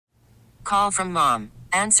Call from mom.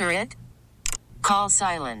 Answer it. Call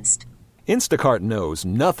silenced. Instacart knows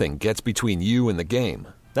nothing gets between you and the game.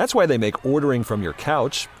 That's why they make ordering from your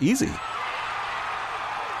couch easy.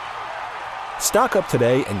 Stock up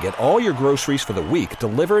today and get all your groceries for the week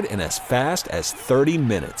delivered in as fast as 30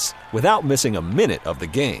 minutes without missing a minute of the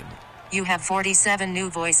game. You have 47 new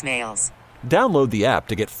voicemails. Download the app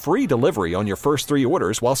to get free delivery on your first 3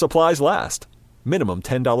 orders while supplies last. Minimum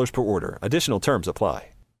 $10 per order. Additional terms apply.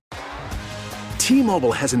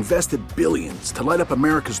 T-Mobile has invested billions to light up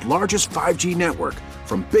America's largest 5G network,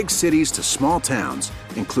 from big cities to small towns,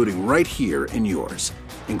 including right here in yours.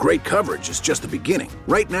 And great coverage is just the beginning.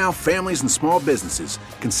 Right now, families and small businesses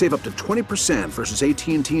can save up to 20% versus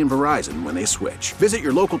AT&T and Verizon when they switch. Visit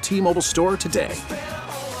your local T-Mobile store today.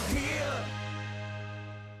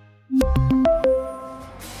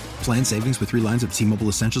 Plan savings with 3 lines of T-Mobile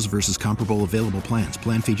Essentials versus comparable available plans.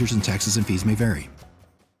 Plan features and taxes and fees may vary.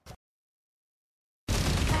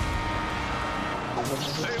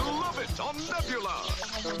 They love it on Nebula.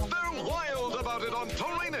 They're wild about it on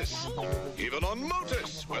Taurinus. Even on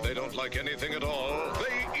Motus, where they don't like anything at all,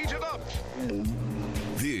 they eat it up.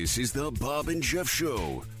 This is the Bob and Jeff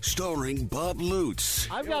Show, starring Bob Lutz.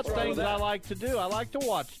 I've got things I like to do. I like to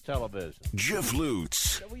watch television. Jeff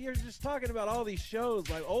Lutz. Well, you're just talking about all these shows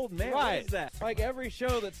like, old man, Right. what is that? Like every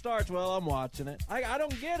show that starts, well, I'm watching it. I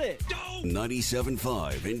don't get it.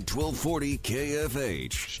 97.5 and 1240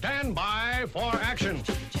 KFH. Stand by for action.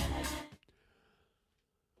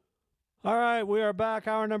 All right, we are back.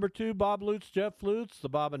 Hour number 2, Bob Lutz, Jeff Lutz, the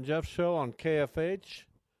Bob and Jeff Show on KFH.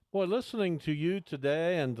 Boy, listening to you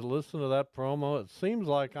today and to listen to that promo, it seems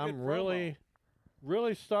like I'm really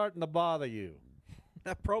starting to bother you.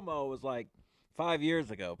 That promo was like 5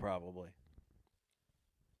 years ago, probably.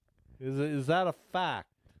 Is that a fact?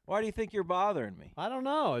 Why do you think you're bothering me? I don't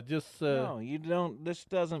know. It just No, you don't. This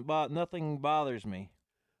doesn't nothing bothers me.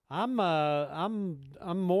 I'm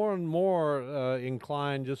more and more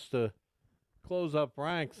inclined just to close up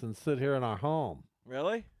ranks and sit here in our home.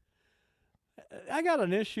 Really? I got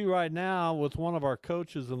an issue right now with one of our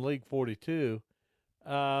coaches in League 42.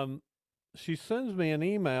 She sends me an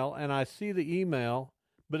email, and I see the email,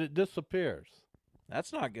 but it disappears.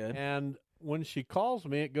 That's not good. And when she calls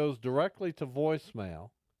me, it goes directly to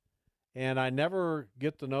voicemail, and I never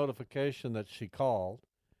get the notification that she called.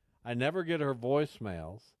 I never get her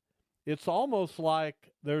voicemails. It's almost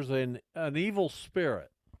like there's an evil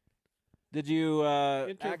spirit. Did you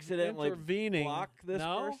accidentally intervening. block this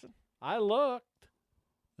person? I looked.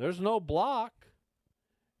 There's no block.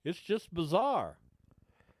 It's just bizarre.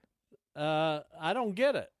 I don't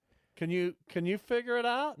get it. Can you figure it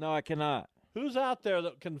out? No, I cannot. Who's out there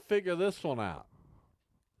that can figure this one out?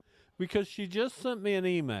 Because she just sent me an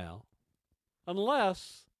email,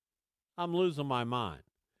 unless I'm losing my mind.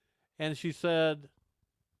 And she said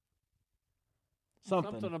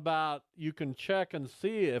something about you can check and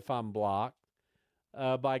see if I'm blocked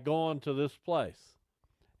by going to this place.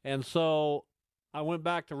 And so I went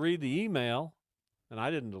back to read the email, and I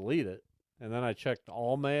didn't delete it. And then I checked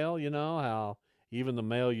all mail, you know, how even the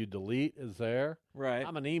mail you delete is there. Right.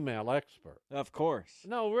 I'm an email expert. Of course.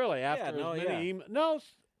 No, really, after as many emails. No,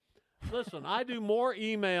 listen, I do more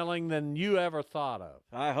emailing than you ever thought of.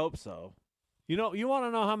 I hope so. You know, you want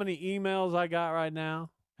to know how many emails I got right now?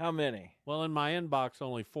 How many? Well, in my inbox,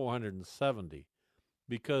 only 470,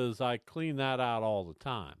 because I clean that out all the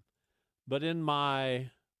time. But in my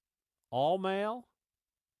all mail,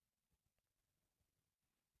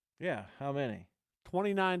 yeah, how many?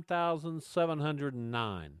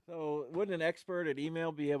 29,709. So wouldn't an expert at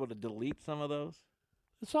email be able to delete some of those?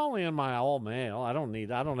 It's only in my all mail. I don't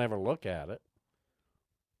ever look at it.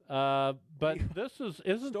 But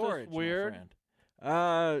isn't Storage, this weird? my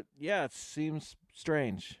friend. Yeah, it seems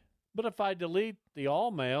strange. But if I delete the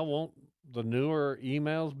all mail, won't the newer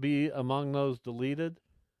emails be among those deleted?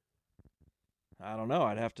 I don't know.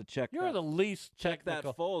 I'd have to check. You're the least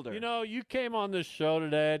technical. That folder. You know, you came on this show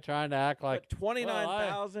today trying to act like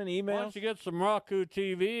 29,000 emails. Why don't you get some Roku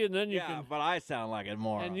TV and then you can? Yeah, but I sound like a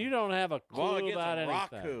moron. And you don't have a clue about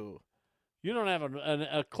anything. Roku. You don't have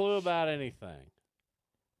a clue about anything.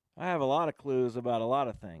 I have a lot of clues about a lot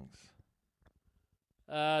of things.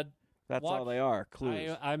 That's all they are,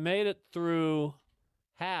 clues. I made it through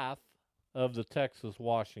half of the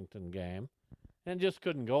Texas-Washington game and just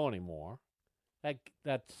couldn't go anymore.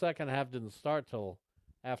 That second half didn't start till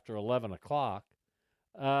after 11 o'clock.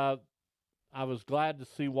 I was glad to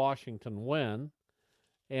see Washington win,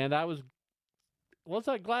 and was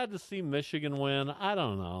I glad to see Michigan win? I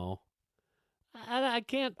don't know. I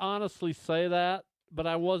can't honestly say that, but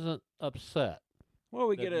I wasn't upset. Well,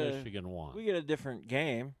 we that get a Michigan won. we get a different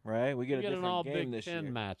game, right? We get a an different all game Big this Ten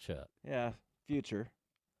year. matchup. Yeah, future.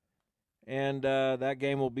 And that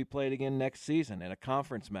game will be played again next season in a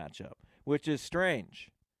conference matchup, which is strange.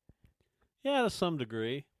 Yeah, to some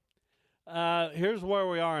degree. Here's where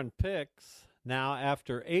we are in picks now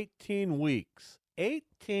after 18 weeks.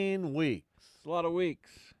 18 weeks. It's a lot of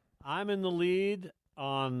weeks. I'm in the lead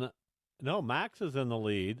on – no, Max is in the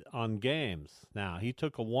lead on games now. He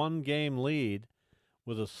took a 1-game lead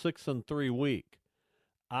with a 6-3 week.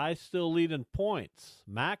 I still lead in points.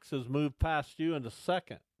 Max has moved past you into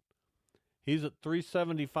second. He's at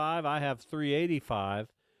 375. I have 385.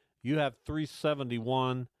 You have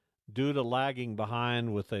 371 due to lagging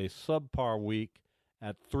behind with a subpar week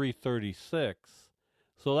at 336.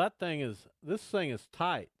 So this thing is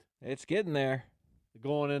tight. It's getting there.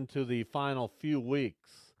 Going into the final few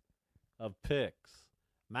weeks of picks.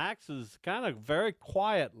 Max is kind of very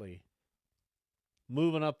quietly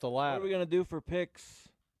moving up the ladder. What are we going to do for picks?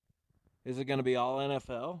 Is it going to be all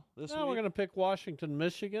NFL this week? No, we're going to pick Washington,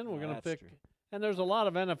 Michigan. We're going to That's pick, true. and there's a lot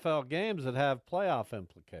of NFL games that have playoff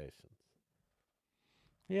implications.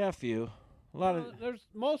 Yeah, a few. A lot of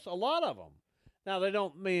A lot of them. Now they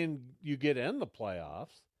don't mean you get in the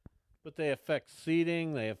playoffs, but they affect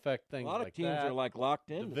seeding. They affect things like that. A lot of teams are like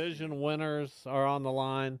locked in. Division winners are on the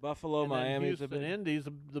line. Buffalo, and then Miami's Houston, Indy's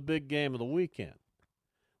the big game of the weekend.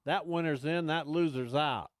 That winner's in, that loser's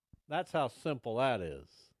out. That's how simple that is.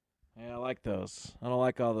 Yeah, I like those. I don't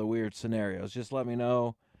like all the weird scenarios. Just let me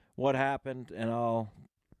know what happened, and I'll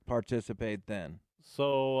participate then.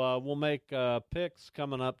 So we'll make picks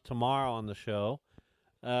coming up tomorrow on the show.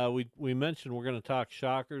 We mentioned we're going to talk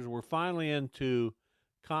Shockers. We're finally into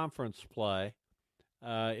conference play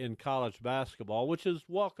in college basketball, which is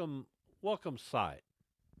welcome sight.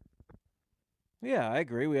 Yeah, I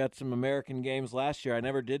agree. We had some American games last year. I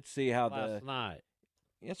never did see how last night.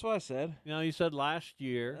 That's what I said. You said last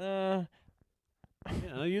year.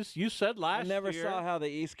 You said last year. I never saw how the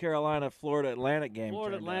East Carolina-Florida Atlantic game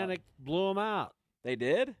Florida turned Atlantic out. blew them out. They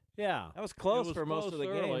did? Yeah. That was close was for most close of the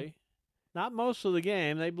early. game. Not most of the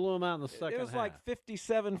game. They blew them out in the second half. It was like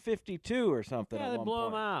 57-52 or something. Yeah, at they one blew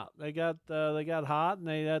point. them out. They got hot, and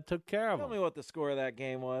they took care of Tell them. me what the score of that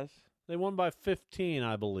game was. They won by 15,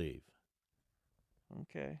 I believe.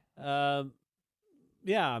 Okay.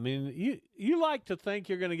 Yeah, I mean, you like to think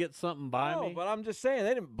you're going to get something by me. No, but I'm just saying,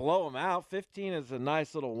 they didn't blow them out. 15 is a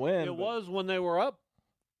nice little win. It was when they were up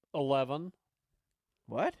 11.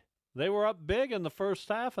 What? They were up big in the first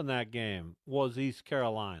half in that game, was East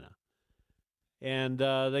Carolina. And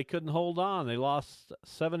they couldn't hold on. They lost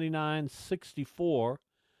 79-64.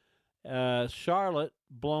 Charlotte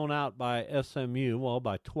blown out by SMU,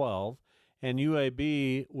 by 12. And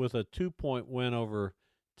UAB with a 2-point win over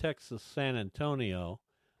Texas San Antonio.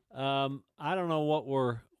 I don't know what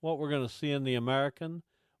we're going to see in the American.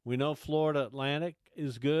 We know Florida Atlantic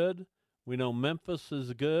is good. We know Memphis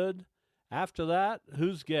is good. After that,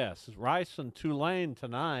 whose guess? Rice and Tulane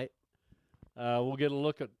tonight. We'll get a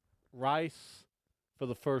look at Rice for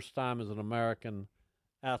the first time as an American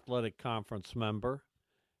Athletic Conference member.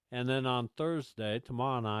 And then on Thursday,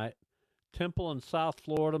 tomorrow night, Temple in South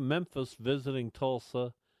Florida, Memphis visiting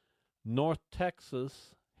Tulsa, North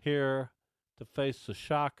Texas here to face the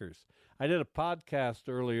Shockers. I did a podcast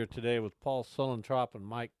earlier today with Paul Sulentrop and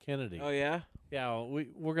Mike Kennedy. Oh, yeah? Yeah,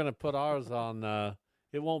 we're going to put ours on.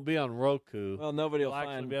 It won't be on Roku. Well, nobody will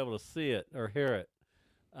actually find... be able to see it or hear it.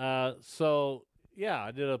 So, yeah,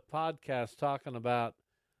 I did a podcast talking about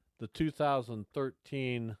the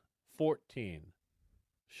 2013-14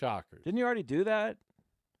 Shockers. Didn't you already do that?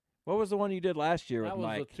 What was the one you did last year with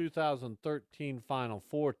Mike? That was the 2013 Final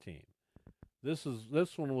Four team. This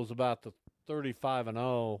one was about the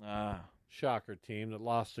 35-0 Shocker team that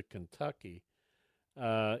lost to Kentucky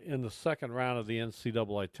in the second round of the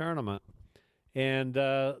NCAA tournament. And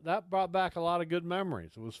that brought back a lot of good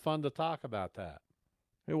memories. It was fun to talk about that.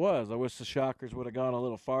 It was. I wish the Shockers would have gone a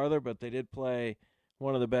little farther, but they did play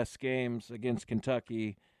one of the best games against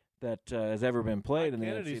Kentucky that has ever been played in the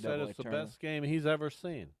Kennedy NCAA said it's the tournament. best game he's ever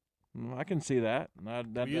seen. I can see that.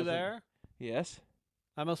 Were you there? Yes.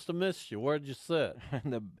 I must have missed you. Where'd you sit?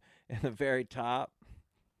 in the very top.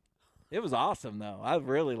 It was awesome, though. I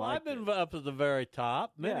really liked it. I've been up at the very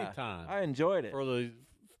top many Yeah, times. I enjoyed it. For the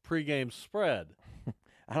pregame spread.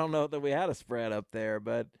 I don't know that we had a spread up there,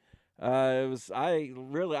 but it was. I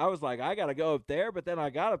was like, I got to go up there, but then I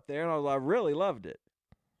got up there and I really loved it.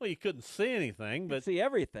 Well, you couldn't see anything, but see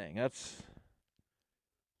everything. That's.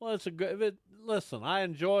 Well, it's a good. Listen, I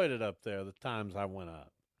enjoyed it up there the times I went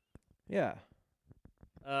up. Yeah.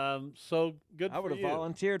 So good. I would have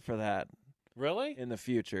volunteered for that. Really? In the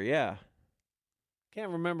future, yeah.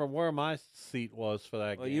 Can't remember where my seat was for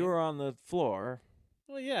that Well, game. you were on the floor.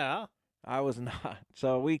 Well, yeah. I was not.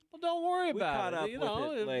 So we Don't worry we about caught it. up You with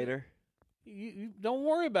know, it later. You don't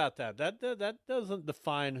worry about that. That doesn't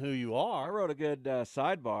define who you I are. wrote a good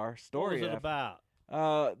sidebar story. What was it about?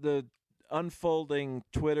 The unfolding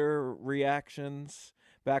Twitter reactions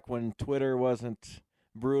back when Twitter wasn't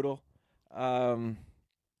brutal. To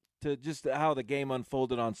just how the game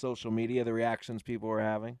unfolded on social media, the reactions people were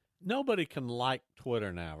having. Nobody can like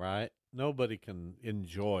Twitter now, right? Nobody can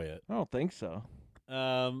enjoy it. I don't think so.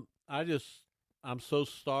 I'm so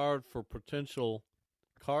starved for potential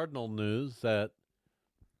Cardinal news that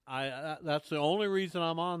that's the only reason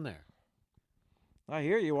I'm on there. I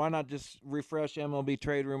hear you. Why not just refresh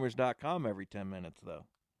MLBTradeRumors.com every 10 minutes, though?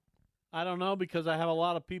 I don't know, because I have a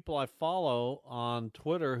lot of people I follow on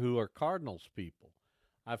Twitter who are Cardinals people.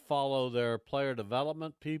 I follow their player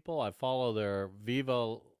development people. I follow their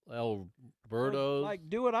Viva El Birdos. Like,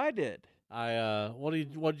 do what I did.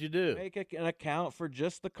 What'd you do? Make an account for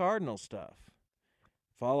just the Cardinal stuff.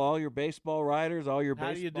 Follow all your baseball writers, all your baseball.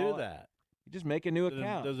 How do you do that? You just make a new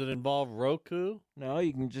account. Does it involve Roku? No,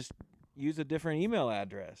 you can just use a different email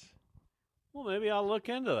address. Well, maybe I'll look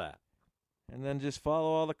into that. And then just follow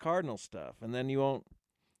all the Cardinal stuff. And then you won't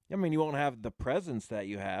have the presence that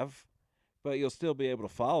you have, but you'll still be able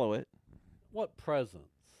to follow it. What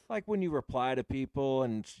presence? Like when you reply to people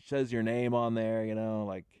and it says your name on there,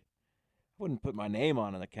 like I wouldn't put my name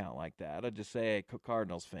on an account like that. I'd just say, hey,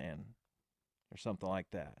 Cardinals fan or something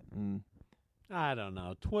like that. And I don't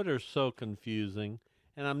know. Twitter's so confusing,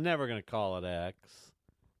 and I'm never going to call it X,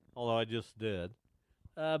 although I just did.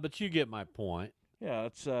 But you get my point. Yeah,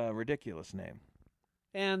 it's a ridiculous name.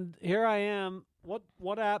 And here I am.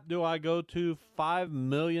 What app do I go to 5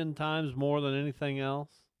 million times more than anything else?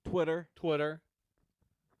 Twitter.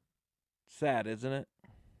 Sad, isn't it?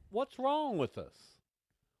 What's wrong with us?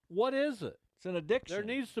 What is it? It's an addiction. There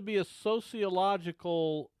needs to be a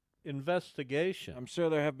sociological investigation. I'm sure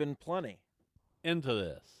there have been plenty. Into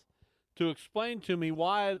this to explain to me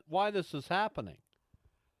why this is happening.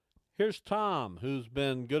 Here's Tom, who's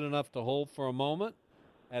been good enough to hold for a moment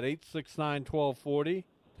at 869-1240.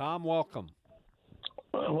 Tom, welcome.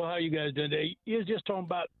 Well, how you guys doing today? You was just talking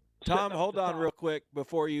about Tom. Hold on real quick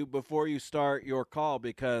before you start your call,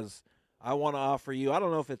 because I want to offer you. I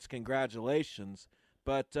don't know if it's congratulations,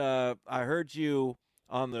 but I heard you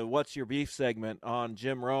on the "What's Your Beef" segment on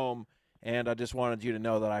Jim Rome, and I just wanted you to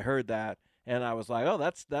know that I heard that, and I was like, oh,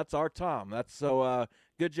 that's our Tom. That's so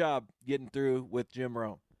good job getting through with Jim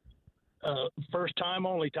Rome. First time,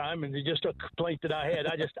 only time, and it's just a complaint that I had.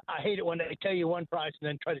 I hate it when they tell you one price and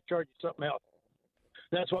then try to charge you something else.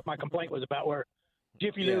 That's what my complaint was about. Where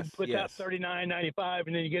Jiffy Lube puts out $39.95,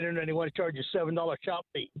 and then you get in there and they want to charge you $7 shop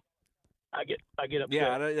fee. I get upset.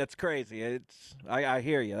 Yeah, that's crazy. I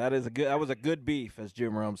hear you. That was a good beef, as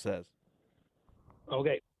Jim Rome says.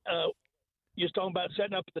 Okay, you're talking about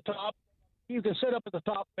setting up at the top. You can set up at the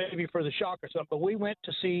top maybe for the Shock or something. But we went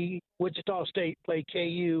to see Wichita State play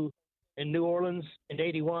KU in New Orleans in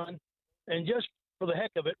 '81, and just for the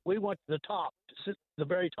heck of it, we went to the top, to sit at the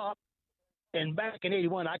very top. And back in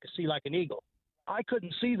 '81, I could see like an eagle. I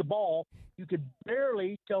couldn't see the ball. You could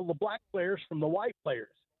barely tell the black players from the white players.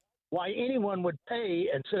 Why anyone would pay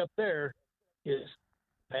and sit up there is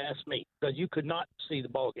past me, because you could not see the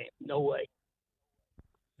ball game. No way.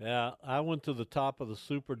 Yeah, I went to the top of the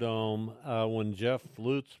Superdome when Jeff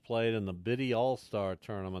Lutz played in the Biddy All-Star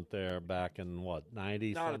tournament there back in,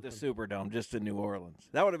 90s? Not at the Superdome, just in New Orleans.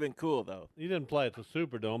 That would have been cool, though. You didn't play at the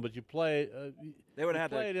Superdome, but you played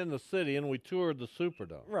in the city, and we toured the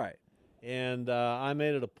Superdome. Right. And I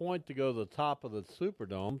made it a point to go to the top of the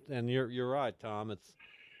Superdome, and you're right, Tom. It's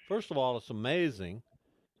first of all, it's amazing,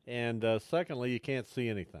 and secondly, you can't see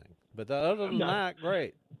anything. But other than that,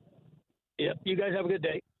 great. Yep. You guys have a good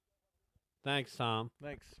day. Thanks, Tom.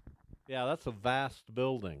 Thanks. Yeah, that's a vast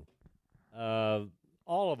building. All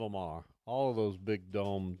of them are. All of those big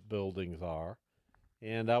dome buildings are.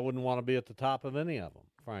 And I wouldn't want to be at the top of any of them,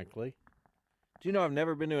 frankly. Do you know I've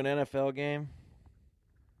never been to an NFL game?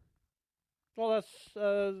 Well, that's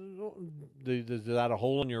is that a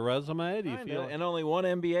hole in your resume? Do you feel? And only one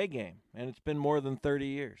NBA game, and it's been more than 30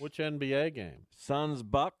 years. Which NBA game? Suns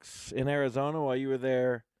Bucks in Arizona while you were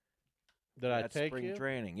there. Did I take spring you?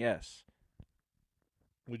 training? Yes.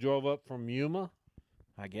 We drove up from Yuma?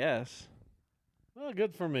 I guess. Well,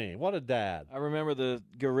 good for me. What a dad. I remember the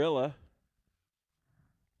Gorilla.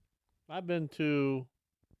 I've been to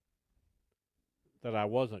that I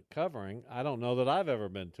wasn't covering. I don't know that I've ever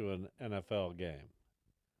been to an NFL game.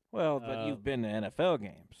 Well, but you've been to NFL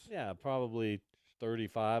games. Yeah, probably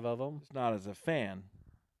 35 of them. It's not as a fan.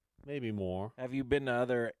 maybe more. Have you been to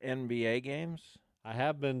other NBA games? I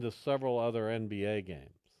have been to several other NBA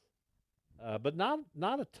games, but not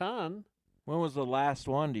a ton. When was the last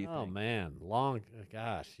one, do you Oh think? man, long.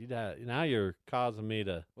 Gosh, now you're causing me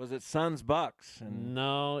to. Was it Suns Bucks?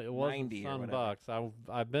 No, it wasn't 90 or Sun whatever. Bucks.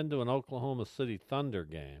 I've been to an Oklahoma City Thunder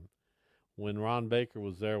game when Ron Baker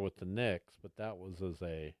was there with the Knicks, but that was as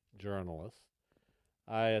a journalist.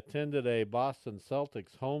 I attended a Boston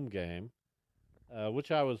Celtics home game,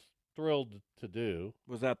 which I was thrilled to do.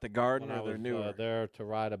 Was that the Garden when or I their was newer? there to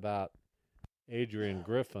write about Adrian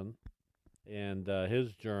Griffin and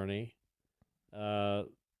his journey.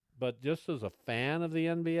 But just as a fan of the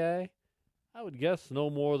NBA, I would guess no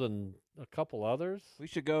more than a couple others. We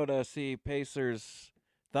should go to see Pacers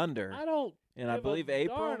Thunder. I don't And I give believe a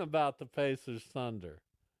April? darn about the Pacers Thunder,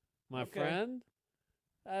 my Okay. friend.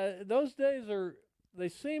 Those days they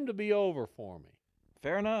seem to be over for me.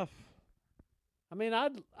 Fair enough. I mean,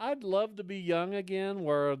 I'd love to be young again,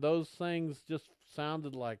 where those things just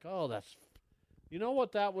sounded like, oh, that's, you know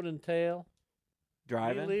what that would entail?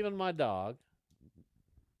 Driving? Me leaving my dog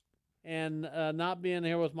and not being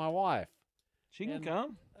here with my wife. She can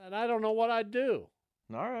come. And I don't know what I'd do.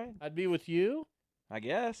 All right. I'd be with you. I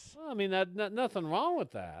guess. Well, I mean, nothing wrong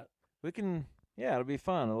with that. We can, yeah, it'll be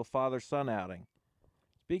fun. A little father-son outing.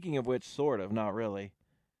 Speaking of which, sort of, not really.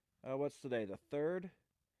 What's today, the 3rd?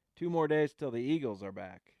 2 more days till the Eagles are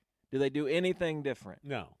back. Do they do anything different?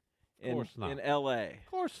 No. Of course not. In L.A.? Of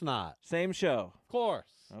course not. Same show? Of course.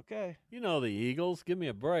 Okay. You know the Eagles. Give me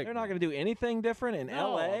a break. They're not going to do anything different in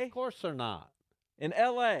No, L.A.? of course they're not. In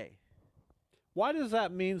L.A.? Why does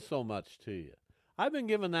that mean so much to you? I've been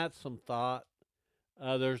giving that some thought.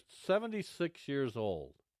 They're 76 years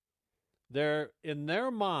old. They're, in their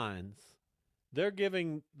minds, they're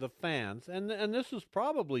giving the fans, and this is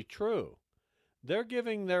probably true, they're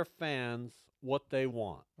giving their fans what they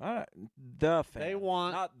want. The fans. They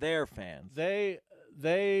want, not their fans.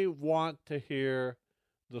 They want to hear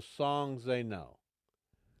the songs they know.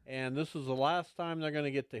 And this is the last time they're going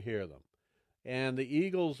to get to hear them. And the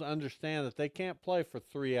Eagles understand that they can't play for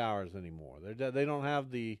 3 hours anymore. They don't have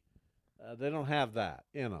that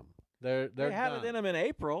in them. They had done. it in them in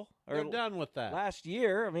April. They're done with that. Last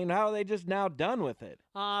year. I mean, how are they just now done with it?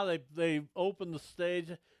 They opened the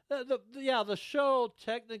stage. The show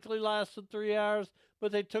technically lasted 3 hours,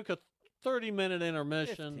 but they took a 30-minute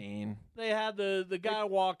intermission. 15. They had the guy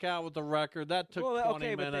walk out with the record. That took 20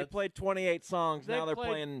 minutes. But they played 28 songs. Now they're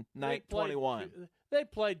playing night 21. They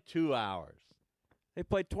played 2 hours. They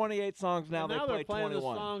played 28 songs. Now they're playing playing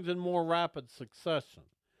 21. the songs in more rapid succession.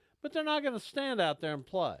 But they're not going to stand out there and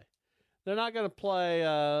play. They're not going to play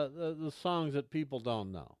the songs that people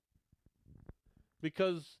don't know.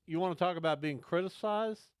 Because you want to talk about being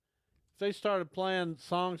criticized? If they started playing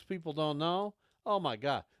songs people don't know, oh my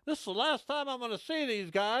God. This is the last time I'm going to see these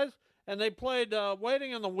guys. And they played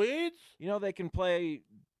Waiting in the Weeds? You know, they can play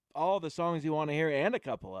all the songs you want to hear and a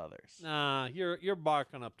couple others. Nah, you're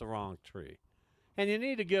barking up the wrong tree. And you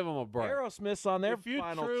need to give them a break. Aerosmith's on their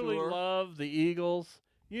final tour. If you truly love the Eagles,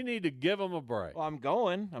 you need to give them a break. Well, I'm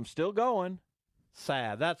going. I'm still going.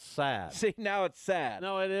 Sad. That's sad. See, now it's sad.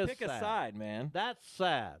 No, it is Pick sad. a side, man. That's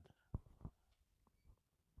sad.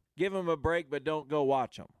 Give them a break, but don't go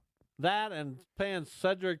watch them. That and paying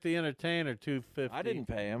Cedric the Entertainer $250. I didn't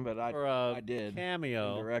pay him, but I did.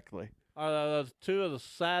 Cameo. Indirectly. Are those two of the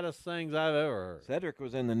saddest things I've ever heard. Cedric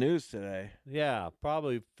was in the news today. Yeah,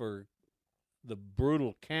 probably for the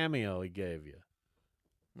brutal cameo he gave you.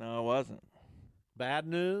 No, it wasn't. Bad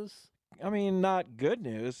news? I mean, not good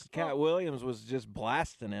news. Cat Williams was just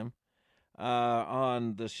blasting him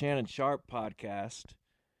on the Shannon Sharp podcast.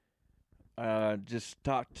 Just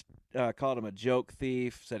called him a joke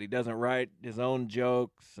thief, said he doesn't write his own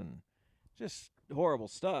jokes, and just horrible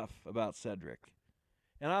stuff about Cedric.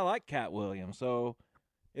 And I like Cat Williams, so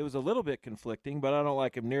it was a little bit conflicting, but I don't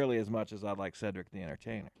like him nearly as much as I like Cedric the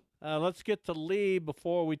Entertainer. Let's get to Lee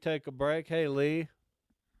before we take a break. Hey, Lee.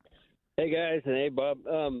 Hey, guys, and hey, Bob.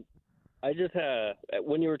 I just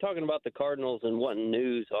when you were talking about the Cardinals and wanting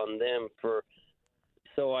news on them,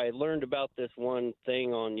 so I learned about this one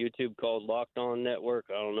thing on YouTube called Locked On Network.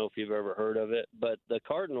 I don't know if you've ever heard of it, but the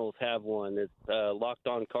Cardinals have one. It's Locked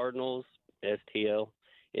On Cardinals, STL,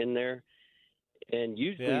 in there. And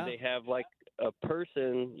usually they have like a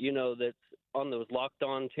person, that's on those Locked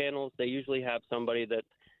On channels. They usually have somebody that's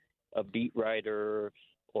a beat writer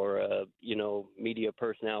or a, media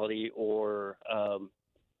personality or,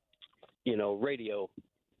 radio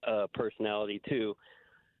personality too.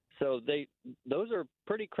 So those are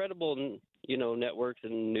pretty credible, networks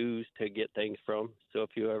and news to get things from. So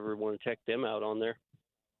if you ever want to check them out on there.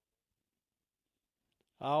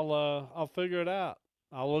 I'll figure it out.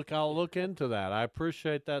 I'll look into that. I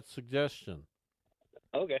appreciate that suggestion.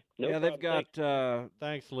 Okay. No yeah, problem. they've got.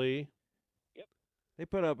 Thanks, Lee. Yep. They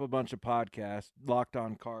put up a bunch of podcasts. Locked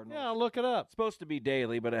On Cardinals. Yeah, I'll look it up. It's supposed to be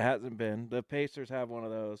daily, but it hasn't been. The Pacers have one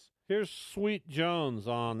of those. Here's Sweet Jones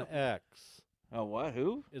on X. Oh, what?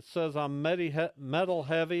 Who? It says I'm metal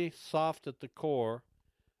heavy, soft at the core.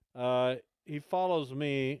 He follows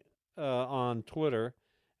me on Twitter,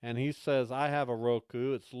 and he says I have a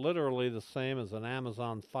Roku. It's literally the same as an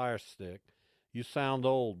Amazon Fire Stick. You sound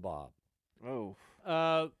old, Bob. Oh.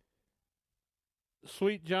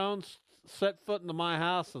 Sweet Jones, set foot into my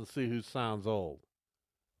house and see who sounds old.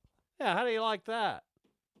 Yeah, how do you like that?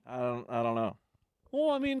 I don't know.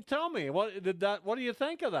 Well, I mean, tell me, what do you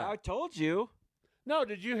think of that? I told you. No,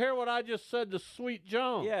 did you hear what I just said to Sweet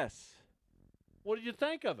Jones? Yes. What did you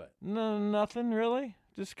think of it? No, nothing really.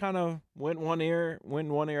 Just kind of went one ear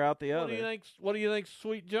out the other. What do you think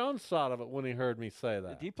Sweet Jones thought of it when he heard me say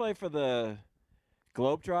that? Did he play for the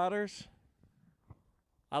Globetrotters?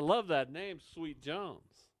 I love that name, Sweet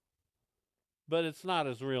Jones. But it's not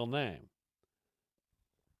his real name.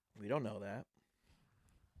 We don't know that.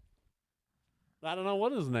 I don't know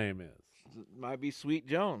what his name is. It might be Sweet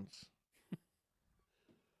Jones.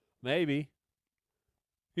 Maybe.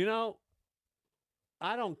 You know,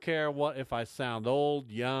 I don't care if I sound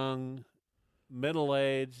old, young,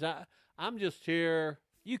 middle-aged. I'm just here.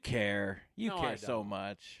 You care. You No, I care don't. so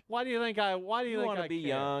much. Why do you think I want to be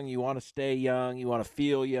young. You want to stay young. You want to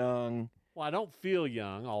feel young. Well, I don't feel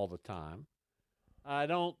young all the time. I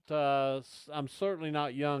don't. I'm certainly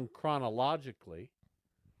not young chronologically.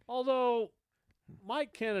 Although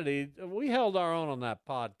Mike Kennedy, we held our own on that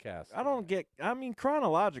podcast. I mean,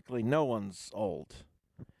 chronologically, no one's old.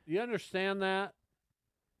 You understand that?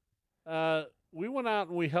 We went out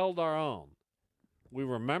and we held our own. We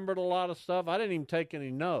remembered a lot of stuff. I didn't even take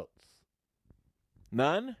any notes.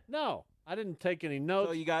 None? No, I didn't take any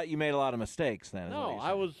notes. So you made a lot of mistakes then. No,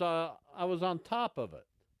 I was on top of it.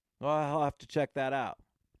 Well, I'll have to check that out.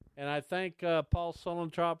 And I thank Paul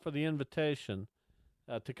Solentrop for the invitation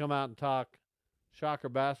to come out and talk Shocker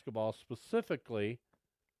basketball, specifically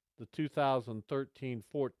the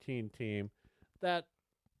 2013-14 team that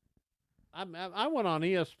I went on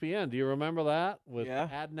ESPN. Do you remember that with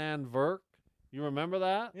Adnan Virk? You remember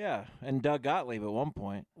that? Yeah, and Doug Gottlieb at one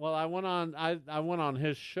point. Well, I went on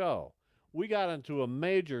his show. We got into a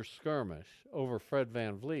major skirmish over Fred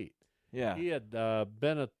VanVleet. Yeah. He had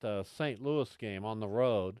been at the St. Louis game on the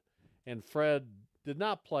road, and Fred did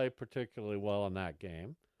not play particularly well in that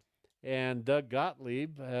game. And Doug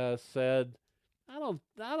Gottlieb said, I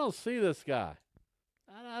don't see this guy.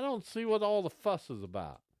 I don't see what all the fuss is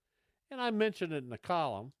about. And I mentioned it in the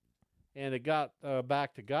column, and it got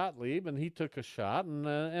back to Gottlieb, and he took a shot,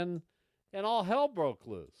 and all hell broke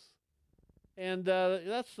loose. And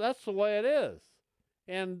that's the way it is.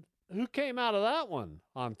 And who came out of that one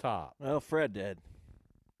on top? Well, Fred did.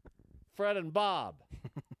 Fred and Bob.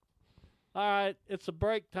 All right, it's a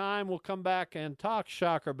break time. We'll come back and talk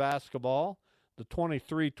Shocker basketball, the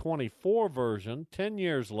 23-24 version, 10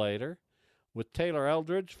 years later, with Taylor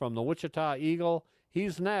Eldrige from the Wichita Eagle.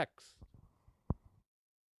 He's next.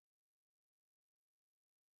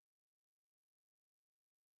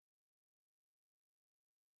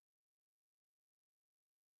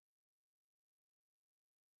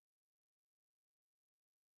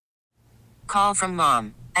 Call from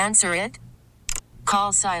mom. Answer it.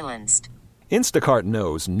 Call silenced. Instacart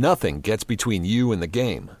knows nothing gets between you and the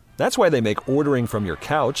game. That's why they make ordering from your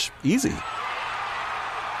couch easy.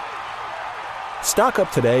 Stock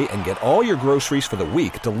up today and get all your groceries for the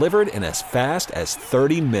week delivered in as fast as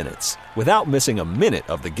 30 minutes without missing a minute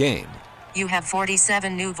of the game. You have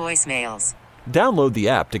 47 new voicemails. Download the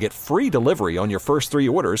app to get free delivery on your first 3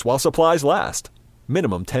 orders while supplies last.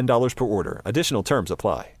 Minimum $10 per order. Additional terms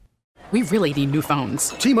apply. We really need new phones.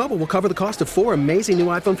 T-Mobile will cover the cost of 4 amazing new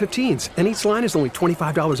iPhone 15s, and each line is only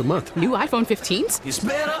 $25 a month. New iPhone 15s? It's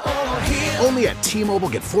better over here. Only at T-Mobile,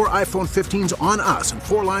 get 4 iPhone 15s on us and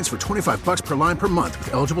 4 lines for $25 per line per month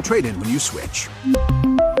with eligible trade-in when you switch.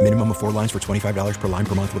 Minimum of 4 lines for $25 per line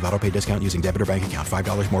per month with autopay discount using debit or bank account.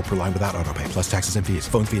 $5 more per line without autopay, plus taxes and fees.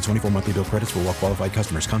 Phone fee at 24 monthly bill credits for well-qualified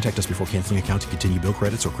customers. Contact us before canceling account to continue bill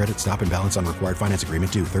credits or credit stop and balance on required finance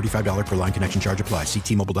agreement due. $35 per line connection charge applies. See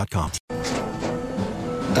T-Mobile.com.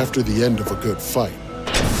 After the end of a good fight,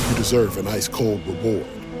 you deserve an ice-cold reward.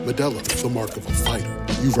 Modelo is the mark of a fighter.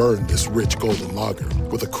 You've earned this rich golden lager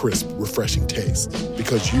with a crisp, refreshing taste.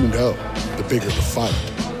 Because you know, the bigger the fight,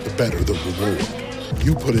 the better the reward.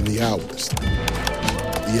 You put in the hours,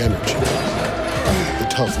 the energy, the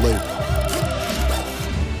tough labor.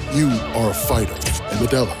 You are a fighter, and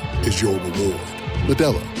Modelo is your reward.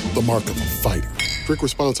 Modelo, the mark of a fighter. Drink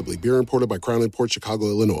responsibly. Beer imported by Crown Imports, Chicago,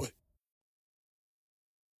 Illinois.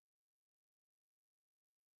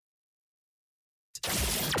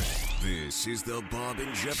 This is the Bob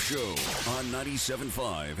and Jeff Show on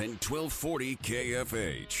 97.5 and 1240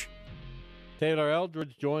 KFH. Taylor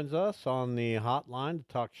Eldrige joins us on the hotline to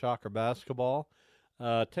talk Shocker basketball.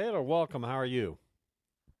 Taylor, welcome. How are you?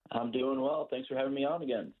 I'm doing well. Thanks for having me on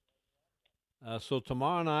again. So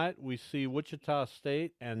tomorrow night we see Wichita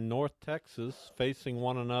State and North Texas facing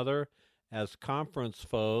one another as conference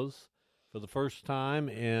foes for the first time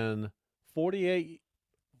in 49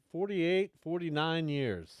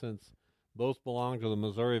 years since both belong to the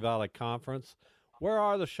Missouri Valley Conference. Where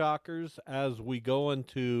are the Shockers as we go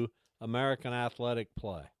into American athletic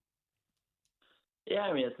play? Yeah,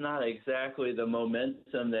 I mean, it's not exactly the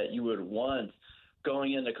momentum that you would want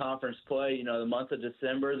going into conference play. You know, the month of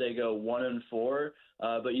December, they go 1-4.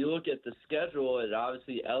 But you look at the schedule, it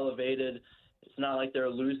obviously elevated. It's not like they're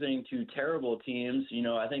losing to terrible teams. You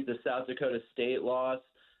know, I think the South Dakota State loss,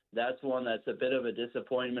 that's one that's a bit of a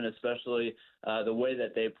disappointment, especially the way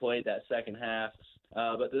that they played that second half.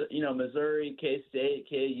 But, Missouri, K-State,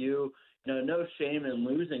 KU, no shame in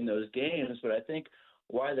losing those games. But I think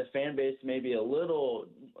why the fan base may be a little,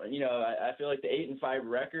 I feel like the 8-5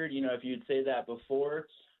 record, if you'd say that before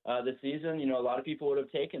the season, a lot of people would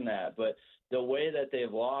have taken that. But the way that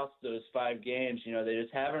they've lost those 5 games, they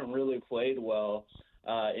just haven't really played well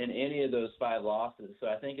in any of those 5 losses. So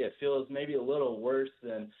I think it feels maybe a little worse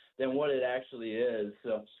than what it actually is.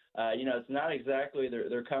 So, it's not exactly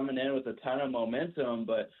they're coming in with a ton of momentum,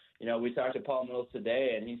 but, we talked to Paul Mills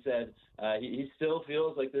today, and he said he still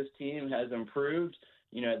feels like this team has improved.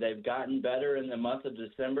 They've gotten better in the month of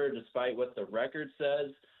December, despite what the record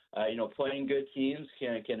says. Playing good teams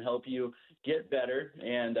can help you get better,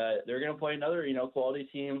 and they're going to play another, quality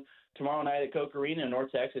team tomorrow night at Koch Arena in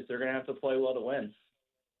North Texas. They're going to have to play well to win.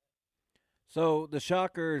 So the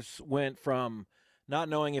Shockers went from not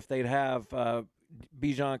knowing if they'd have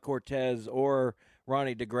Bijan Cortez or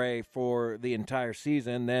Ronnie DeGray for the entire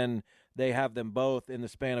season. Then they have them both in the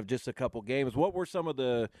span of just a couple games. What were some of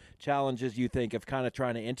the challenges you think of kind of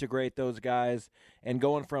trying to integrate those guys and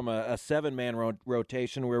going from a 7-man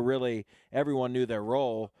rotation where really everyone knew their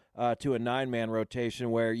role to a 9-man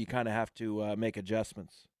rotation where you kind of have to make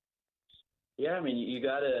adjustments? Yeah, I mean, you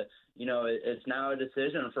got to, it's now a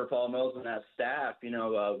decision for Paul Mills and that staff.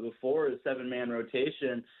 Before the 7-man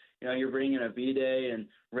rotation, you're bringing a B-Day and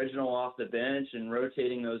Reginald off the bench and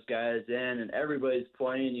rotating those guys in, and everybody's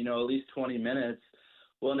playing, at least 20 minutes.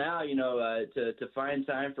 Well, now, to find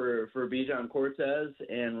time for Bijan Cortez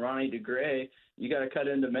and Ronnie DeGray, you got to cut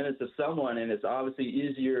into minutes of someone, and it's obviously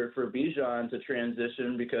easier for Bijan to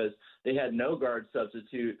transition because they had no guard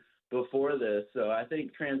substitute before this. So I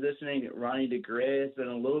think transitioning Ronnie DeGray has been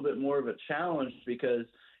a little bit more of a challenge because,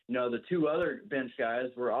 the 2 other bench guys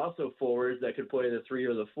were also forwards that could play the 3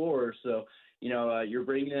 or the 4. So, you're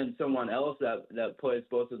bringing in someone else that plays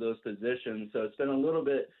both of those positions. So it's been a little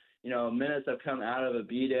bit, minutes have come out of a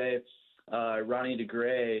B-Day, Ronnie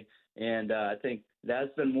DeGray, and I think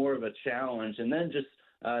that's been more of a challenge. And then just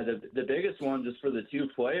the biggest one just for the 2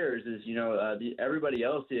 players is, everybody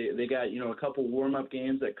else, they got, a couple warm-up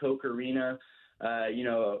games at Koch Arena,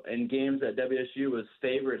 and games that WSU was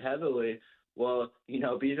favored heavily. Well,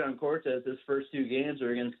 Bijan Cortez, his first 2 games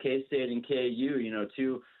are against K-State and KU,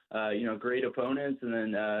 2, great opponents. And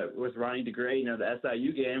then with Ronnie DeGray, the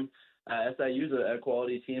SIU game, SIU's a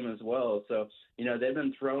quality team as well. So, they've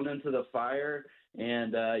been thrown into the fire.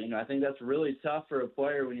 And, I think that's really tough for a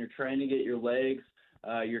player when you're trying to get your legs.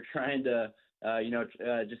 You're trying to,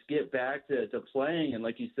 just get back to playing. And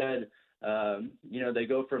like you said, they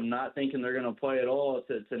go from not thinking they're going to play at all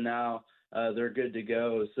to now they're good to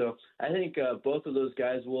go. So I think both of those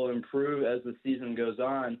guys will improve as the season goes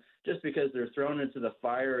on just because they're thrown into the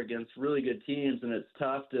fire against really good teams, and it's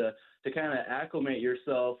tough to kind of acclimate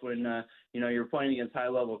yourself when, you're playing against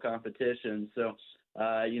high-level competition. So,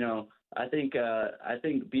 I think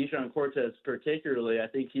Bijan Cortez particularly, I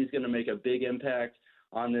think he's going to make a big impact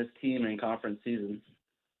on this team in conference season.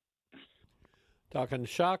 Talking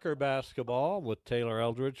Shocker basketball with Taylor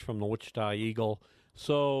Eldrige from the Wichita Eagle.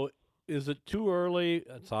 So is it too early?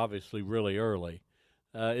 It's obviously really early.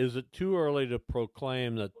 Is it too early to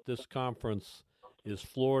proclaim that this conference is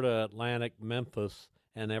Florida, Atlantic, Memphis,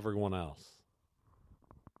 and everyone else?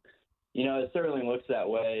 It certainly looks that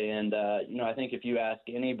way. And, I think if you ask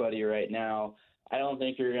anybody right now, I don't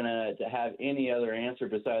think you're going to have any other answer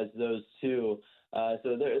besides those 2.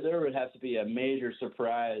 So there would have to be a major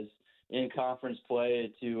surprise in conference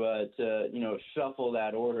play to shuffle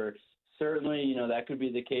that order. certainly, that could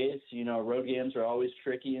be the case. Road games are always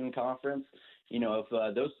tricky in conference. If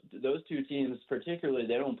those two teams particularly,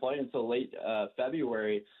 they don't play until late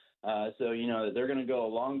February. So they're going to go a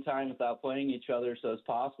long time without playing each other. So it's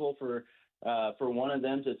possible for one of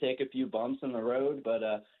them to take a few bumps in the road. But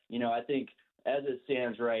I think as it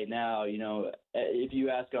stands right now, if you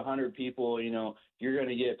ask 100 people, you're going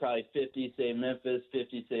to get probably 50 say Memphis,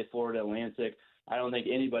 50 say Florida Atlantic. I don't think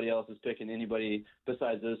anybody else is picking anybody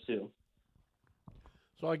besides those two.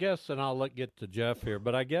 So I guess, and I'll get to Jeff here,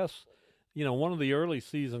 but I guess, one of the early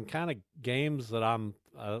season kind of games that I'm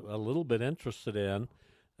a little bit interested in,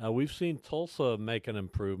 we've seen Tulsa make an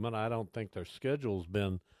improvement. I don't think their schedule's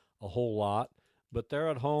been a whole lot, but they're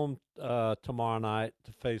at home tomorrow night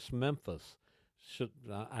to face Memphis. Should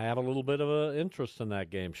I have a little bit of an interest in that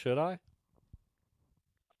game? Should I?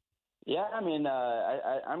 Yeah, I mean,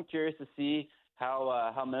 I'm curious to see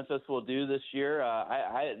how Memphis will do this year.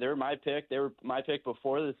 They're my pick. They were my pick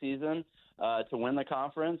before the season to win the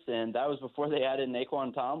conference, and that was before they added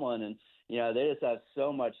Naquan Tomlin. And they just have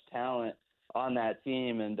so much talent on that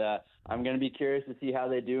team, and I'm going to be curious to see how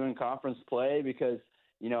they do in conference play because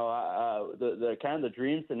the kind of the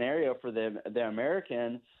dream scenario for the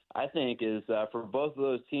American, I think, is for both of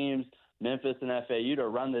those teams, Memphis and FAU, to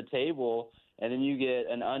run the table, and then you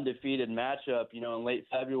get an undefeated matchup, in late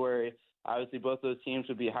February. Obviously, both those teams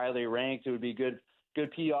would be highly ranked. It would be good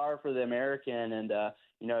PR for the American, and to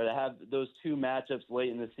have those two matchups late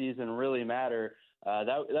in the season really matter.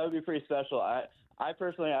 That would be pretty special. I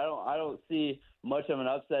personally, I don't see much of an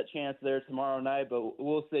upset chance there tomorrow night, but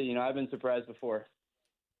we'll see. I've been surprised before.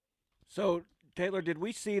 So, Taylor, did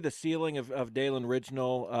we see the ceiling of Dalen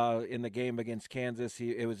Ridgenell in the game against Kansas?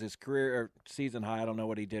 It was his career or season high. I don't know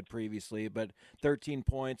what he did previously, but 13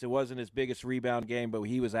 points. It wasn't his biggest rebound game, but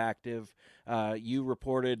he was active. You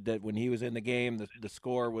reported that when he was in the game, the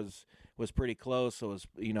score was pretty close, so it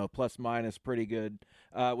was plus minus pretty good.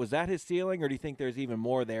 Was that his ceiling, or do you think there's even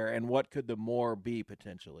more there? And what could the more be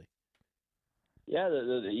potentially? Yeah,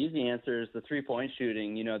 the easy answer is the 3-point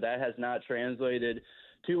shooting. That has not translated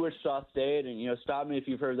to Wichita State, and stop me if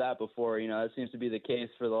you've heard that before. That seems to be the case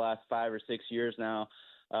for the last 5 or 6 years now,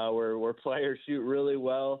 where players shoot really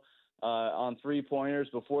well on 3-pointers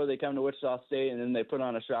before they come to Wichita State, and then they put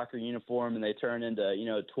on a Shocker uniform and they turn into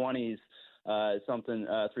 20s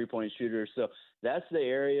 3-point shooters. So that's the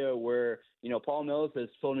area where Paul Mills has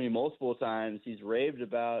told me multiple times. He's raved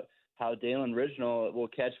about how Dalen Ridgenell will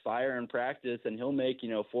catch fire in practice, and he'll make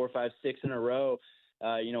 4, 5, 6 in a row.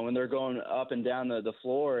 When they're going up and down the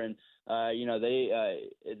floor, and they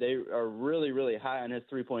are really, really high on his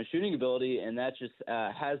 3-point shooting ability, and that just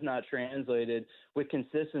has not translated with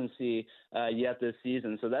consistency yet this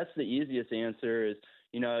season. So that's the easiest answer is,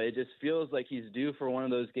 it just feels like he's due for one of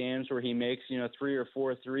those games where he makes, 3 or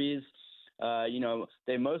 4 threes.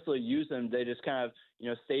 They mostly use him. They just kind of,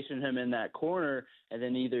 station him in that corner, and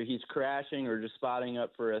then either he's crashing or just spotting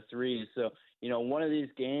up for a 3. So, one of these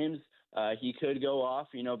games, he could go off,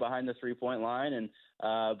 behind the 3-point line. And,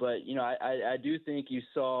 but, I do think you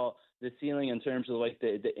saw the ceiling in terms of like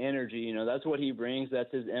the energy, that's what he brings.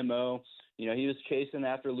 That's his MO. He was chasing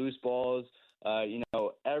after loose balls.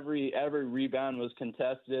 Every rebound was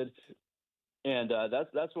contested. And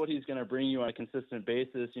that's what he's going to bring you on a consistent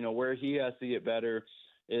basis. Where he has to get better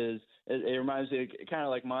is it reminds me kind of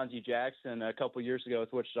like Monty Jackson a couple years ago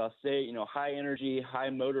with Wichita State. High energy, high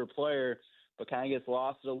motor player, but kind of gets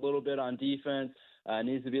lost a little bit on defense.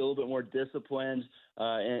 Needs to be a little bit more disciplined,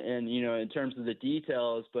 and in terms of the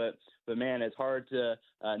details. But man, it's hard to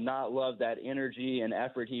not love that energy and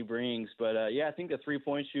effort he brings. But I think the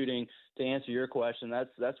 3-point shooting, to answer your question,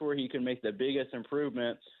 that's where he can make the biggest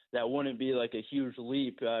improvement. That wouldn't be like a huge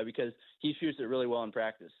leap because he shoots it really well in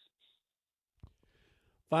practice.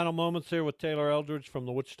 Final moments here with Taylor Eldrige from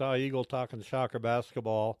the Wichita Eagle talking Shocker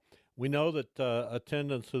basketball. We know that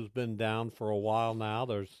attendance has been down for a while now.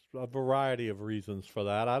 There's a variety of reasons for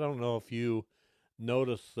that. I don't know if you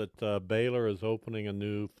noticed that Baylor is opening a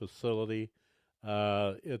new facility.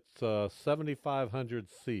 It's 7,500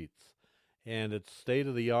 seats, and it's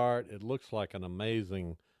state-of-the-art. It looks like an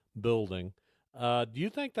amazing building. Do you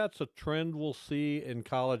think that's a trend we'll see in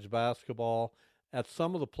college basketball at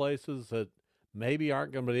some of the places that maybe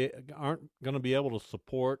aren't going to be able to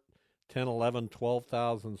support 10, 11,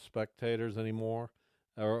 12,000 spectators anymore?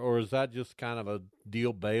 Or is that just kind of a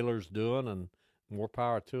deal Baylor's doing, and more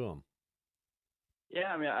power to them?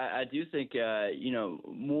 Yeah, I mean, I do think,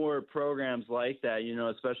 more programs like that,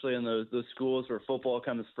 especially in those schools where football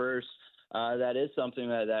comes first, that is something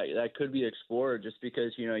that could be explored just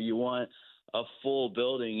because, you want a full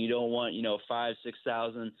building. You don't want, 5,000,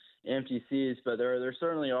 6,000 empty seats, but there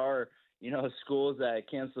certainly are, schools that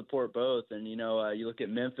can support both. And, you look at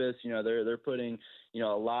Memphis, they're putting, a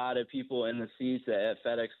lot of people in the seats at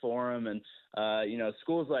FedEx Forum and,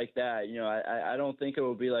 schools like that. I don't think it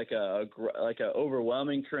will be like a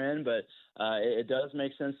overwhelming trend, but it does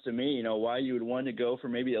make sense to me, why you would want to go for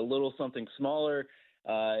maybe a little something smaller.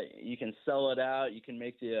 You can sell it out. You can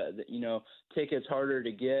make the tickets harder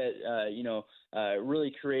to get,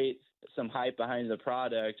 really create some hype behind the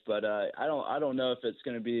product, but I don't know if it's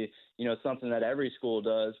going to be something that every school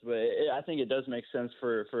does, but I think it does make sense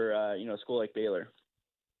for a school like Baylor.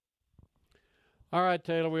 All right,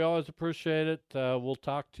 Taylor, we always appreciate it. We'll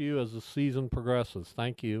talk to you as the season progresses.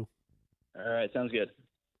 Thank you. All right, sounds good.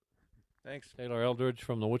 Thanks. Taylor Eldrige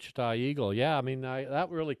from the Wichita Eagle. Yeah, I mean, that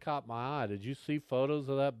really caught my eye. Did you see photos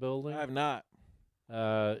of that building? I have not.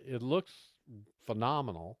 It looks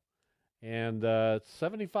phenomenal. And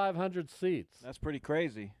 7,500 seats. That's pretty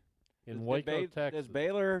crazy. In Waco, Texas. Does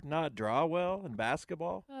Baylor not draw well in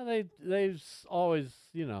basketball? They've always,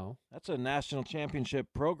 That's a national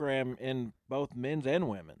championship program in both men's and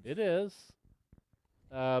women's. It is.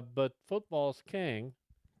 But football's king.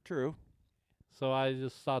 True. So I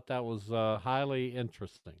just thought that was highly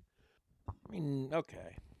interesting. I mean,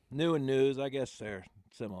 okay. New and news, I guess they're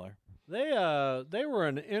similar. They were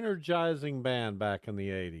an energizing band back in the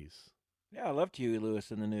 80s. Yeah, I loved Huey Lewis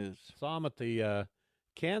in the news. Saw him at the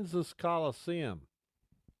Kansas Coliseum.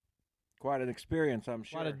 Quite an experience, I'm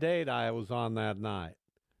sure. Quite a date I was on that night.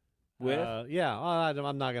 With? Yeah,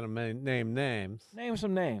 I'm not going to name names. Name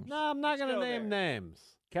some names. No, I'm not going to name names.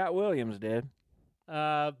 Cat Williams did.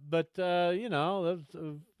 But that's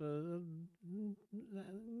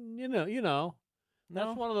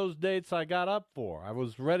one of those dates I got up for. I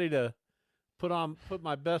was ready to put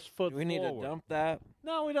my best foot forward. Do we need to dump that?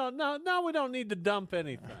 No, we don't. No, we don't need to dump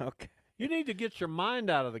anything. Okay. You need to get your mind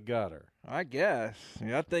out of the gutter. I guess.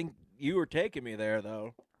 I think you were taking me there,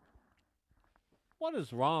 though. What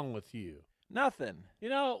is wrong with you? Nothing.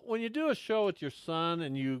 When you do a show with your son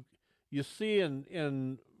and you see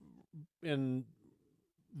in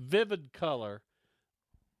vivid color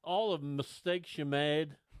all the mistakes you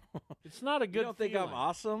made, it's not a good feeling. You don't think I'm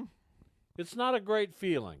awesome? It's not a great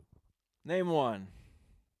feeling. Name one.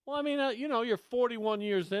 Well, I mean, you're 41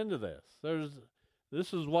 years into this.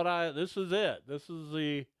 This is it. This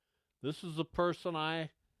is the person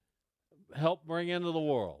I helped bring into the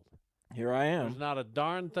world. Here I am. There's not a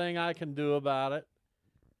darn thing I can do about it.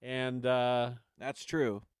 And that's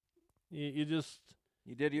true. You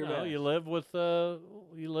did your best. You live with the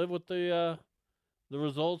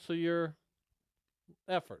results of your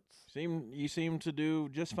efforts. You seem to do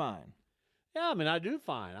just fine. Yeah, I mean, I do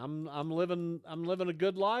fine. I'm living a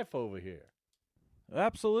good life over here.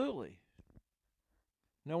 Absolutely.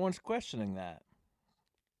 No one's questioning that.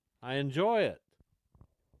 I enjoy it.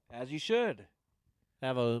 As you should.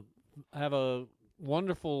 Have a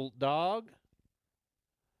wonderful dog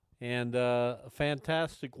and a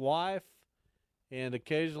fantastic wife, and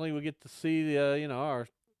occasionally we get to see our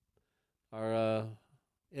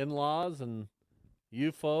in-laws and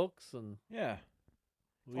you folks, and yeah.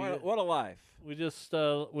 What a life! We just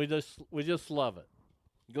love it.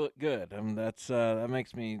 Good. That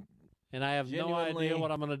makes me. And I have genuinely... no idea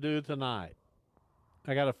what I'm going to do tonight.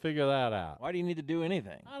 I got to figure that out. Why do you need to do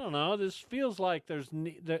anything? I don't know. This feels like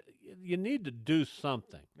you need to do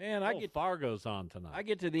something. Man, Fargo's on tonight. I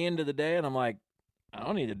get to the end of the day and I'm like, I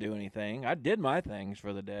don't need to do anything. I did my things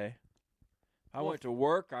for the day. I went to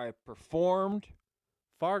work. I performed.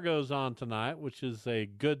 Fargo's on tonight, which is a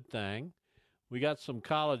good thing. We got some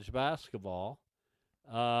college basketball.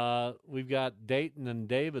 We've got Dayton and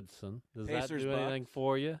Davidson. Does Pacers, that do anything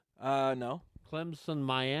for you? No. Clemson,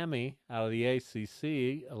 Miami out of the ACC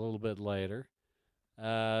a little bit later.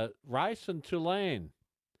 Rice and Tulane.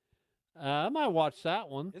 I might watch that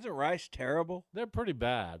one. Isn't Rice terrible? They're pretty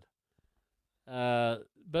bad. Why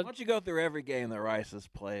don't you go through every game that Rice has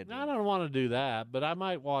played? I don't want to do that, but I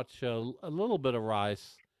might watch a little bit of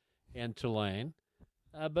Rice and Tulane,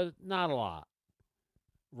 but not a lot.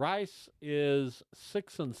 Rice is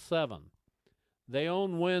 6-7. They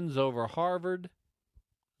own wins over Harvard.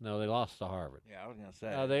 No, they lost to Harvard. Yeah, I was going to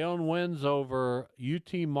say. They own wins over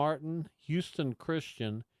UT Martin, Houston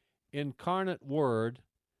Christian, Incarnate Word,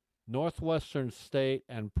 Northwestern State,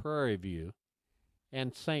 and Prairie View,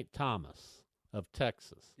 and St. Thomas of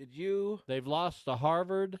Texas. They've lost to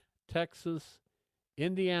Harvard, Texas,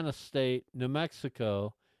 Indiana State, New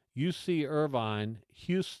Mexico, UC Irvine,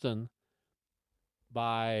 Houston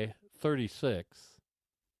by 36,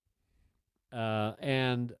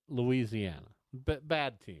 and Louisiana.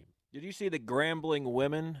 Bad team. Did you see the Grambling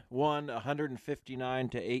women won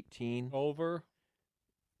 159-18 over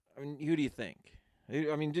I mean, who do you think?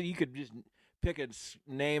 I mean, you could just pick a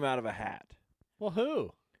name out of a hat. Well,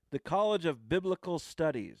 who? The College of Biblical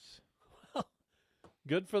Studies.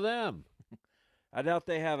 Good for them. I doubt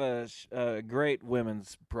they have a great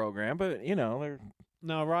women's program, but, they're...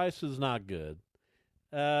 No, Rice is not good.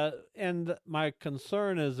 And my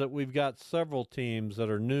concern is that we've got several teams that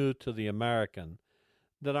are new to the American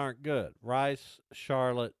that aren't good. Rice,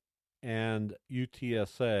 Charlotte, and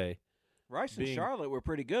UTSA. Rice and Charlotte were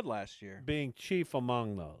pretty good last year. Being chief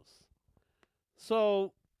among those.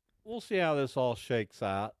 So we'll see how this all shakes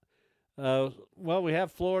out. Well, we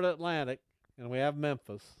have Florida Atlantic, and we have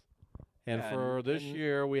Memphis. And for this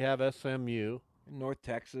year, we have SMU. North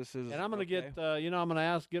Texas is. And I'm going to get, I'm going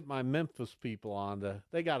to get my Memphis people on.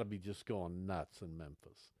 They got to be just going nuts in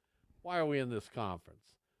Memphis. Why are we in this conference?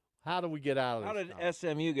 How do we get out of this? How did conference?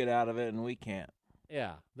 SMU get out of it and we can't?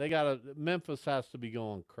 Yeah, Memphis has to be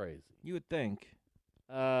going crazy. You would think.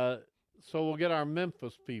 So we'll get our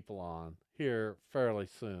Memphis people on here fairly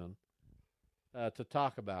soon to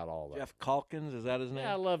talk about all that. Jeff Calkins, is that his name?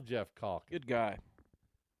 Yeah, I love Jeff Calkins. Good guy.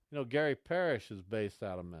 Gary Parrish is based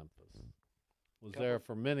out of Memphis. Was there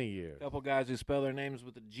for many years. A couple guys who spell their names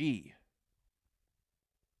with a G.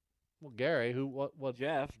 Well, Gary, what?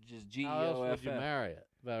 Jeff, just G-E-O-F-F. How else would you marry it?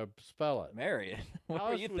 Spell it. Marry it? What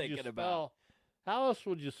are you thinking about? How else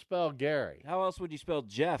would you spell Gary? How else would you spell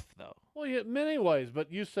Jeff, though? Well, many ways,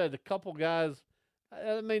 but you said a couple guys.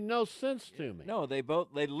 It made no sense to me. No, they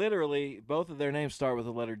literally, both of their names start with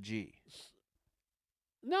the letter G.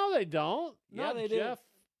 No, they don't. Yeah, Not they Jeff. do.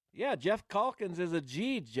 Yeah, Jeff Calkins is a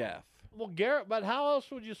G, Jeff. Well, Garrett, but how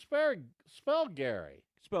else would you spell Gary?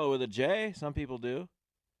 Spell it with a J. Some people do.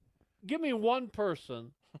 Give me one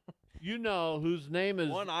person whose name is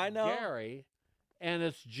one I know? Gary, and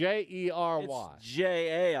it's Jery. It's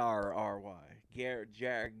Jarry.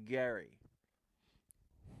 Gary.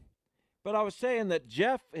 But I was saying that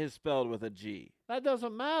Jeff is spelled with a G. That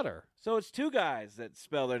doesn't matter. So it's two guys that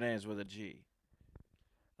spell their names with a G.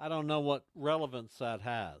 I don't know what relevance that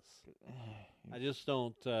has. I just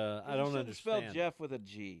don't. I don't understand. Spell Jeff with a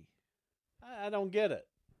G. I don't get it.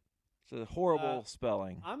 It's a horrible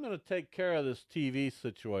spelling. I'm going to take care of this TV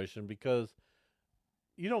situation because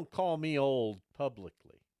you don't call me old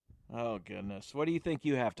publicly. Oh goodness! What do you think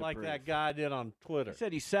you have to like prove? that guy did on Twitter? He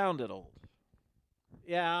said he sounded old.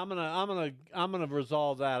 Yeah, I'm gonna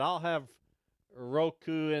resolve that. I'll have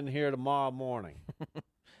Roku in here tomorrow morning.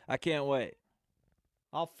 I can't wait.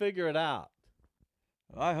 I'll figure it out.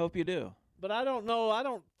 Well, I hope you do. But I don't know. I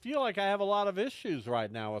don't feel like I have a lot of issues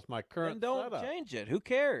right now with my current Then don't setup. change it. Who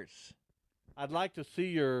cares? I'd like to see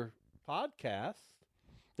your podcast.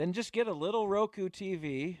 Then just get a little Roku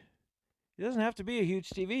TV. It doesn't have to be a huge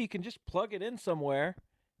TV. You can just plug it in somewhere.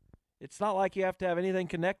 It's not like you have to have anything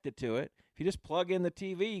connected to it. If you just plug in the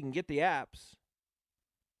TV, you can get the apps.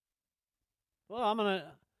 Well, I'm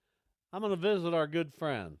gonna visit our good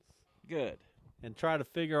friends. Good. And try to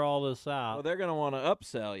figure all this out. Well, they're going to want to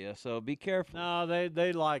upsell you, so be careful. No,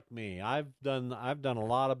 they like me. I've done a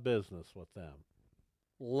lot of business with them.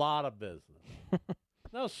 A lot of business.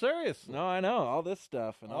 No, seriously. No, I know all this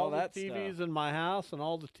stuff and all that the TVs stuff. in my house and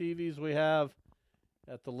all the TVs we have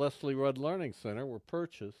at the Leslie Rudd Learning Center were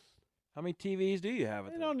purchased. How many TVs do you have?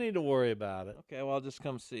 You don't need to worry about it. Okay, well, I'll just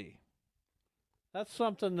come see. That's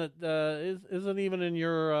something that isn't even in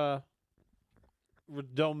your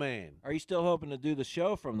domain. Are you still hoping to do the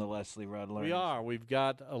show from the Leslie Rudd Learning We are. Center? We've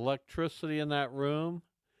got electricity in that room.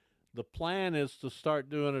 The plan is to start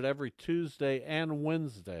doing it every Tuesday and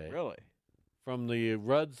Wednesday. Really? From the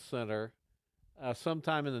Rudd Center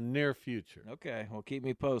sometime in the near future. Okay, well, keep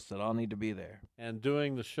me posted. I'll need to be there. And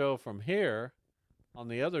doing the show from here on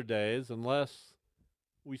the other days, unless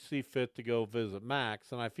we see fit to go visit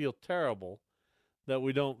Max. And I feel terrible that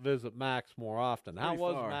we don't visit Max more often. How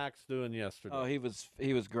was Max doing yesterday? Oh, he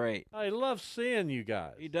was great. I love seeing you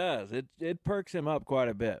guys. He does. It perks him up quite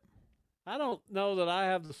a bit. I don't know that I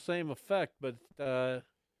have the same effect, but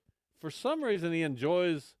for some reason he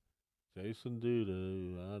enjoys Jason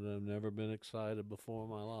Duda. I've never been excited before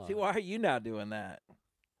in my life. See, why are you not doing that?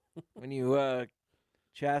 When you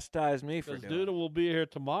chastise me for doing Duda will be here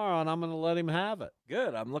tomorrow, and I'm going to let him have it.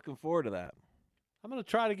 Good. I'm looking forward to that. I'm going to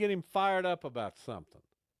try to get him fired up about something.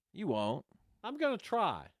 You won't. I'm going to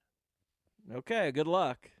try. Okay, good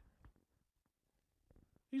luck.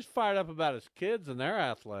 He's fired up about his kids and their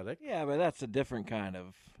athletic. Yeah, but that's a different kind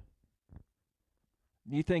of...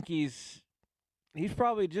 You think he's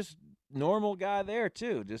probably just normal guy there,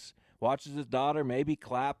 too. Just watches his daughter, maybe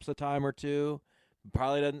claps a time or two.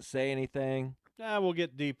 Probably doesn't say anything. We'll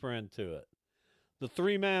get deeper into it. The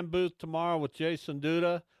three-man booth tomorrow with Jason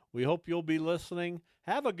Duda. We hope you'll be listening.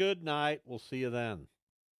 Have a good night. We'll see you then.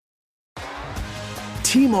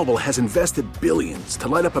 T-Mobile has invested billions to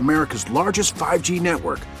light up America's largest 5G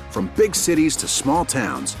network, from big cities to small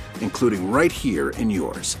towns, including right here in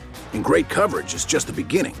yours. And great coverage is just the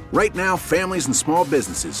beginning. Right now, families and small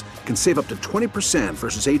businesses can save up to 20%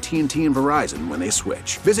 versus AT&T and Verizon when they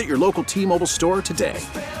switch. Visit your local T-Mobile store today.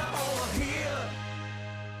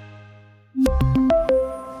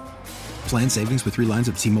 Plan savings with 3 lines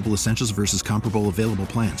of T-Mobile Essentials versus comparable available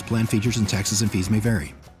plans. Plan features and taxes and fees may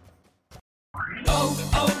vary.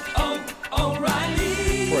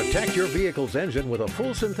 Protect your vehicle's engine with a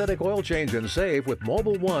full synthetic oil change and save with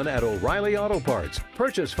Mobil 1 at O'Reilly Auto Parts.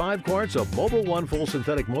 Purchase 5 quarts of Mobil 1 full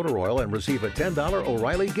synthetic motor oil and receive a $10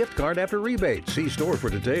 O'Reilly gift card after rebate. See store for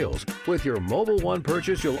details. With your Mobil 1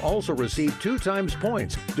 purchase, you'll also receive 2 times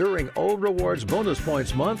points during O Rewards Bonus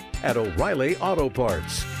Points Month at O'Reilly Auto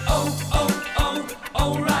Parts.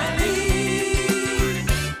 O'Reilly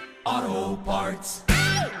Auto Parts.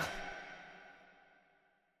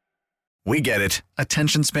 We get it.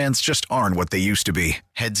 Attention spans just aren't what they used to be.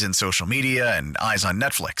 Heads in social media and eyes on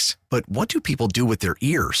Netflix. But what do people do with their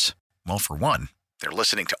ears? Well, for one, they're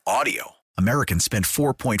listening to audio. Americans spend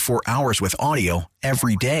 4.4 hours with audio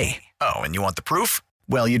every day. Oh, and you want the proof?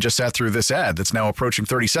 Well, you just sat through this ad that's now approaching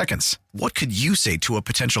 30 seconds. What could you say to a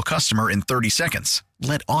potential customer in 30 seconds?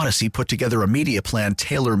 Let Odyssey put together a media plan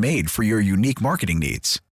tailor-made for your unique marketing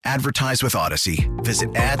needs. Advertise with Odyssey.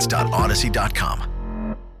 Visit ads.odyssey.com.